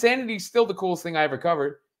cheered. Linsanity's still the coolest thing I ever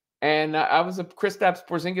covered. And I was a Kristaps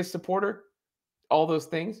Porzingis supporter, all those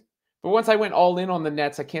things. But once I went all in on the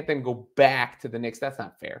Nets, I can't then go back to the Knicks. That's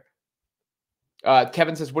not fair.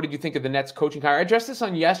 Kevin says, what did you think of the Nets coaching hire? I addressed this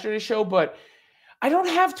on yesterday's show, but I don't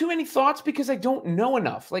have too many thoughts because I don't know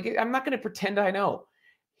enough. Like, I'm not going to pretend I know.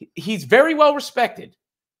 He's very well respected.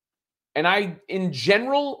 And in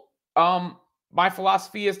general, my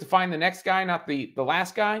philosophy is to find the next guy, not the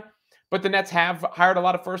last guy. But the Nets have hired a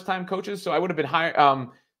lot of first-time coaches, so I would have been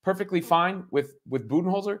perfectly fine with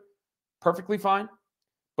Budenholzer. Perfectly fine.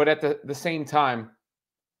 But at the same time,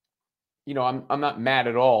 I'm not mad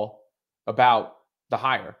at about the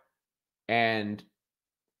hire. And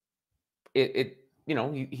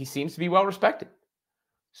he seems to be well respected.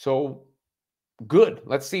 So good.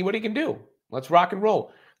 Let's see what he can do. Let's rock and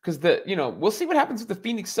roll. Because we'll see what happens with the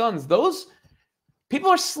Phoenix Suns. Those people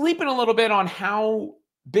are sleeping a little bit on how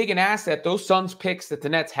big an asset those Suns picks that the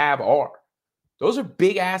Nets have are. Those are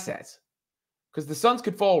big assets. Because the Suns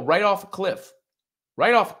could fall right off a cliff.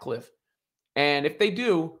 Right off a cliff. And if they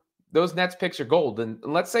do, those Nets picks are gold. And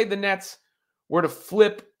let's say the Nets were to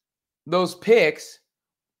flip those picks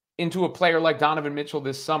into a player like Donovan Mitchell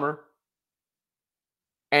this summer,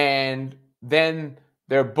 and then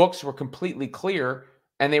their books were completely clear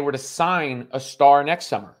and they were to sign a star next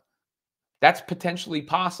summer. That's potentially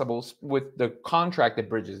possible with the contract that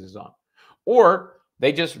Bridges is on. Or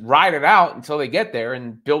they just ride it out until they get there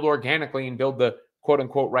and build organically and build the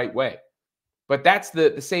quote-unquote right way. But that's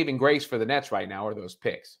the saving grace for the Nets right now, are those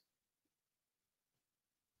picks.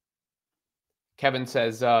 Kevin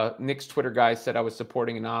says, Knicks Twitter guys said I was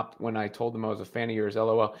supporting an opt when I told them I was a fan of yours,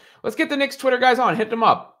 LOL. Let's get the Knicks Twitter guys on. Hit them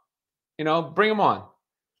up. Bring them on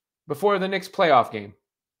before the Knicks playoff game.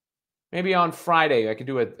 Maybe on Friday I could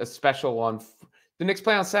do a special on the Knicks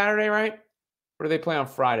play on Saturday, right? Or do they play on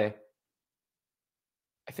Friday?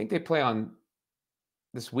 I think they play on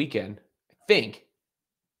this weekend. I think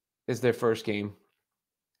is their first game.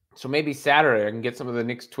 So maybe Saturday I can get some of the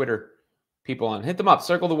Knicks Twitter people on. Hit them up.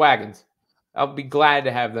 Circle the wagons. I'll be glad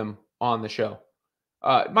to have them on the show.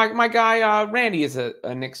 My guy, Randy, is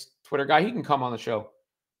a Knicks Twitter guy. He can come on the show.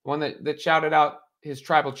 The one that shouted out his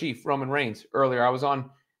tribal chief, Roman Reigns, earlier. I was on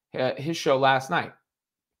his show last night.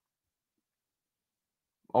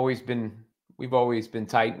 We've always been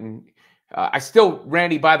tight. And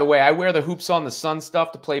Randy, by the way, I wear the Hoops on the Sun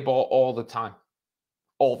stuff to play ball all the time.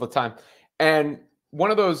 All the time. And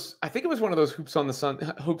I think it was one of those Hoops in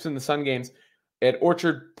the Sun games at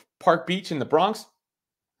Orchard Park Beach in the Bronx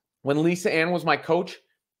when Lisa Ann was my coach,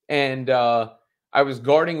 and I was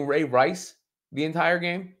guarding Ray Rice the entire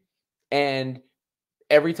game. And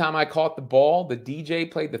every time I caught the ball, the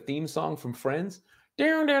DJ played the theme song from Friends.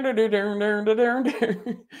 That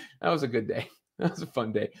was a good day. That was a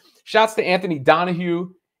fun day. Shouts to Anthony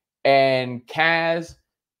Donahue and Kaz.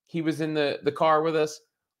 He was in the car with us.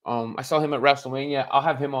 I saw him at WrestleMania. I'll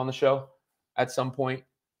have him on the show at some point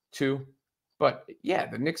too. But yeah,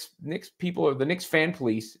 the Knicks people, or the Knicks fan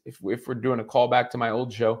police, if we're doing a callback to my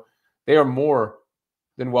old show, they are more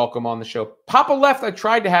than welcome on the show. Papa Left, I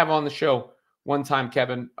tried to have on the show one time,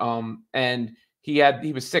 Kevin, and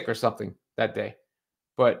he was sick or something that day.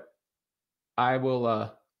 But I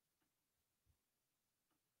will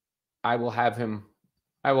have him.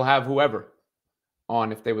 I will have whoever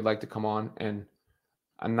on if they would like to come on. And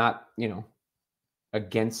I'm not,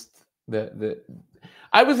 against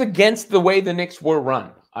I was against the way the Knicks were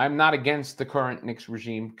run. I'm not against the current Knicks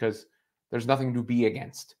regime because there's nothing to be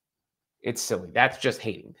against. It's silly. That's just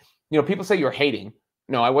hating. People say you're hating.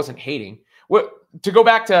 No, I wasn't hating. To go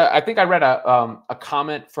back to, I think I read a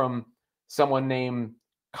comment from someone named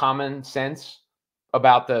common sense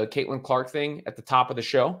about the Caitlin Clark thing at the top of the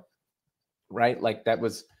show, right? Like that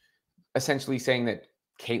was essentially saying that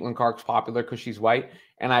Caitlin Clark's popular because she's white.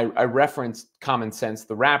 And I referenced Common Sense,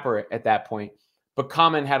 the rapper, at that point. But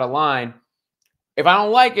Common had a line, if I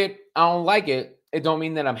don't like it, I don't like it. It don't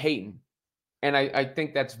mean that I'm hating. And I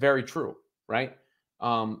think that's very true, right?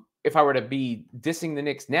 If I were to be dissing the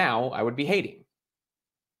Knicks now, I would be hating.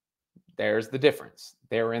 There's the difference.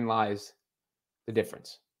 Therein lies the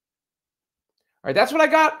difference. All right, that's what I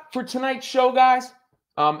got for tonight's show, guys.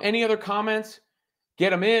 Any other comments?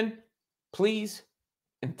 Get them in, please.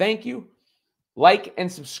 And thank you. Like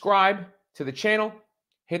and subscribe to the channel.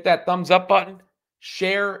 Hit that thumbs up button.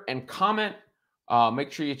 Share and comment.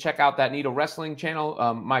 Make sure you check out that Needle Wrestling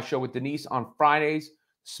channel, my show with Denise on Fridays.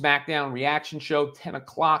 SmackDown reaction show, 10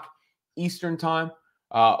 o'clock Eastern time.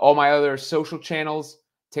 All my other social channels,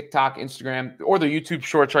 TikTok, Instagram, or the YouTube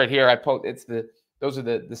shorts right here. I post those are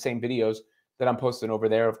the same videos that I'm posting over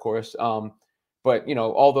there, of course. But you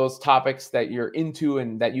know, all those topics that you're into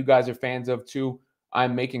and that you guys are fans of too,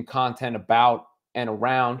 I'm making content about and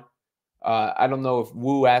around. I don't know if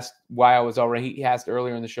Wu asked why I was already. He asked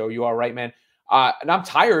earlier in the show. You all right, man? And I'm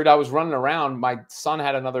tired. I was running around. My son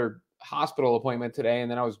had another hospital appointment today, and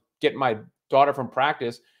then I was getting my daughter from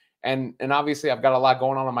practice. And obviously, I've got a lot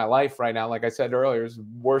going on in my life right now. Like I said earlier, it's the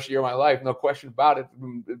worst year of my life, no question about it.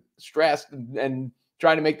 Stressed and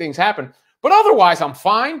trying to make things happen. But otherwise, I'm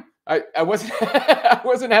fine. I wasn't I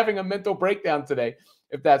wasn't having a mental breakdown today,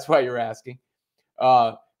 if that's why you're asking.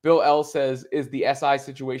 Bill L says, is the SI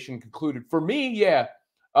situation concluded? For me, yeah.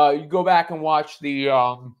 You go back and watch the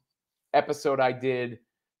episode I did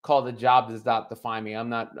called "The Job Does Not Define Me." I'm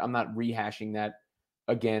not rehashing that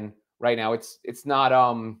again right now. It's not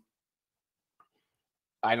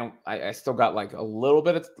I still got like a little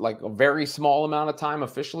bit of like a very small amount of time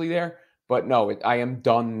officially there, but no, I am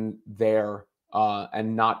done there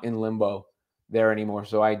and not in limbo there anymore.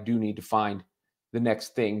 So I do need to find the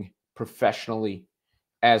next thing professionally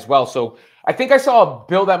as well. So I think I saw a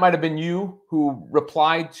Bill, that might have been you, who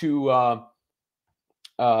replied to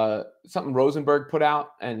something Rosenberg put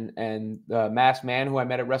out and Masked Man, who I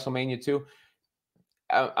met at WrestleMania 2.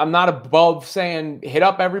 I'm not above saying hit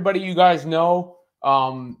up everybody you guys know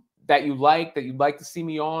that you'd like to see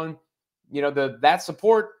me on. You know, that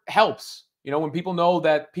support helps. You know, when people know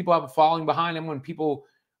that people have a following behind them, when people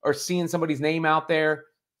are seeing somebody's name out there,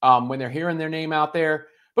 when they're hearing their name out there.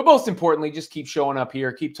 But most importantly, just keep showing up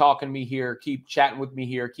here, keep talking to me here, keep chatting with me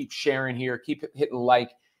here, keep sharing here, keep hitting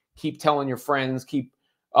like, keep telling your friends, keep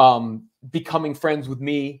becoming friends with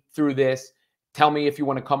me through this. Tell me if you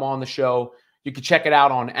want to come on the show. You can check it out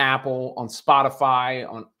on Apple, on Spotify,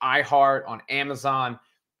 on iHeart, on Amazon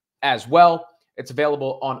as well. It's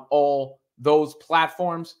available on all those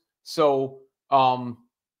platforms. So,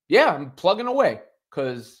 yeah, I'm plugging away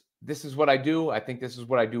because this is what I do. I think this is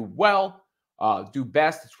what I do well, do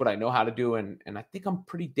best. It's what I know how to do, and I think I'm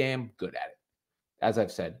pretty damn good at it, as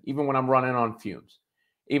I've said, even when I'm running on fumes.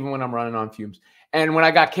 And when I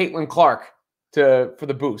got Caitlin Clark for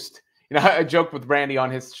the boost. You know, I joked with Randy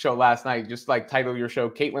on his show last night, just like title your show,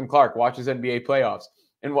 Caitlin Clark watches NBA playoffs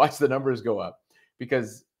and watch the numbers go up,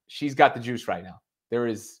 because she's got the juice right now. There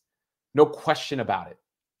is no question about it.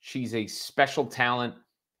 She's a special talent,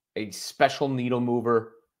 a special needle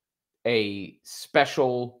mover, a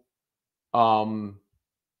special generational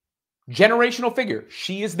figure.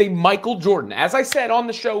 She is the Michael Jordan, as I said on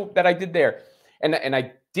the show that I did there. And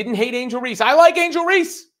I didn't hate Angel Reese. I like Angel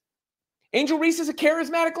Reese. Angel Reese is a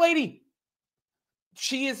charismatic lady.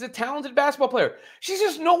 She is a talented basketball player. She's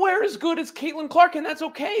just nowhere as good as Caitlin Clark, and that's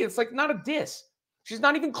okay. It's like not a diss. She's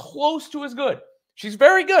not even close to as good. She's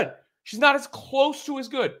very good. She's not as close to as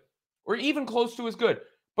good, or even close to as good.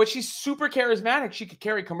 But she's super charismatic. She could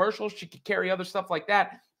carry commercials. She could carry other stuff like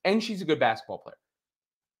that, and she's a good basketball player.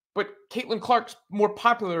 But Caitlin Clark's more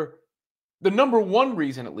popular, the number one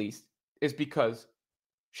reason at least, is because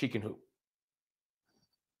she can hoop.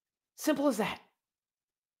 Simple as that.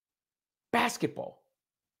 Basketball.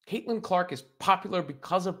 Caitlin Clark is popular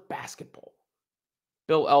because of basketball.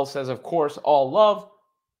 Bill L says, of course, all love.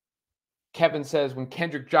 Kevin says, when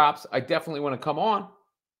Kendrick drops, I definitely want to come on.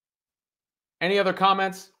 Any other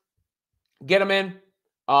comments? Get them in.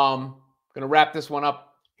 Going to wrap this one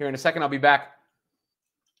up here in a second. I'll be back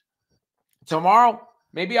tomorrow.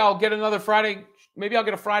 Maybe I'll get another Friday. Maybe I'll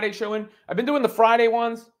get a Friday show in. I've been doing the Friday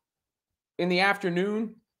ones in the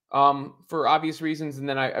afternoon for obvious reasons. And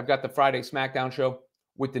then I've got the Friday SmackDown show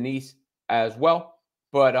with Denise as well.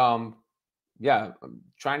 But yeah, I'm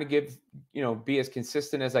trying to be as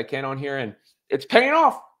consistent as I can on here, and it's paying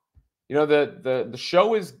off. You know, the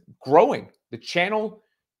show is growing. The channel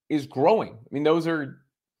is growing. I mean, those are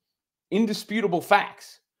indisputable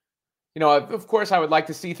facts. You know, of course, I would like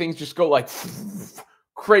to see things just go like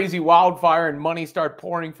crazy wildfire and money start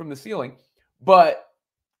pouring from the ceiling. But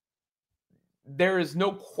there is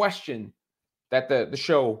no question that the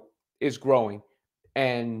show is growing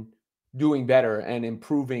and doing better and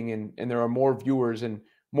improving, and there are more viewers and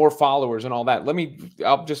more followers and all that.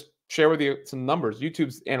 I'll just share with you some numbers.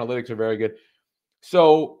 YouTube's analytics are very good.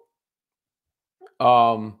 So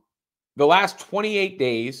the last 28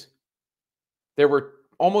 days, there were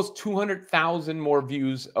almost 200,000 more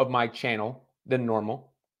views of my channel than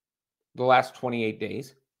normal. The last 28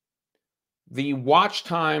 days. The watch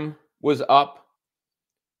time was up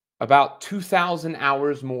about 2,000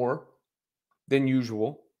 hours more than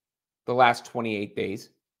usual the last 28 days.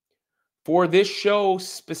 For this show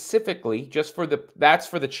specifically, that's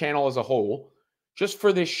for the channel as a whole. Just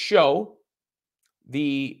for this show,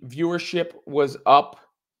 the viewership was up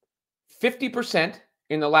 50%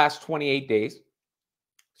 in the last 28 days.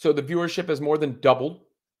 So the viewership has more than doubled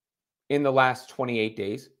in the last 28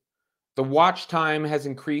 days. The watch time has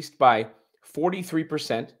increased by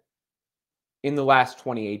 43% in the last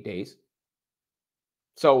 28 days.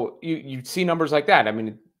 So you see numbers like that. I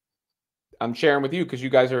mean, I'm sharing with you because you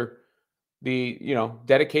guys are the,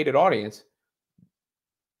 dedicated audience.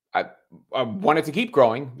 I want it to keep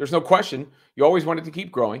growing. There's no question. You always want it to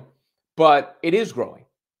keep growing, but it is growing.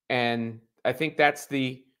 And I think that's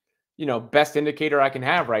the, best indicator I can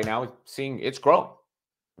have right now is seeing it's growing.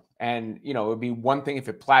 And, it would be one thing if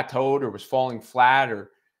it plateaued or was falling flat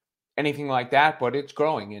or anything like that, but it's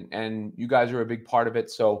growing and you guys are a big part of it.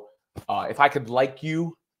 So if I could like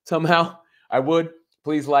you somehow, I would.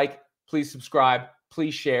 Please like, please subscribe,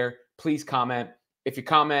 please share, please comment. If you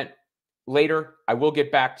comment later, I will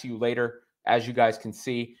get back to you later, as you guys can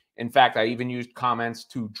see. In fact, I even used comments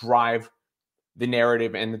to drive the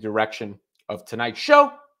narrative and the direction of tonight's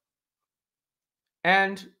show.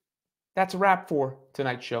 And that's a wrap for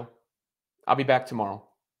tonight's show. I'll be back tomorrow.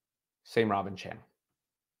 Same Robin channel.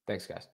 Thanks, guys.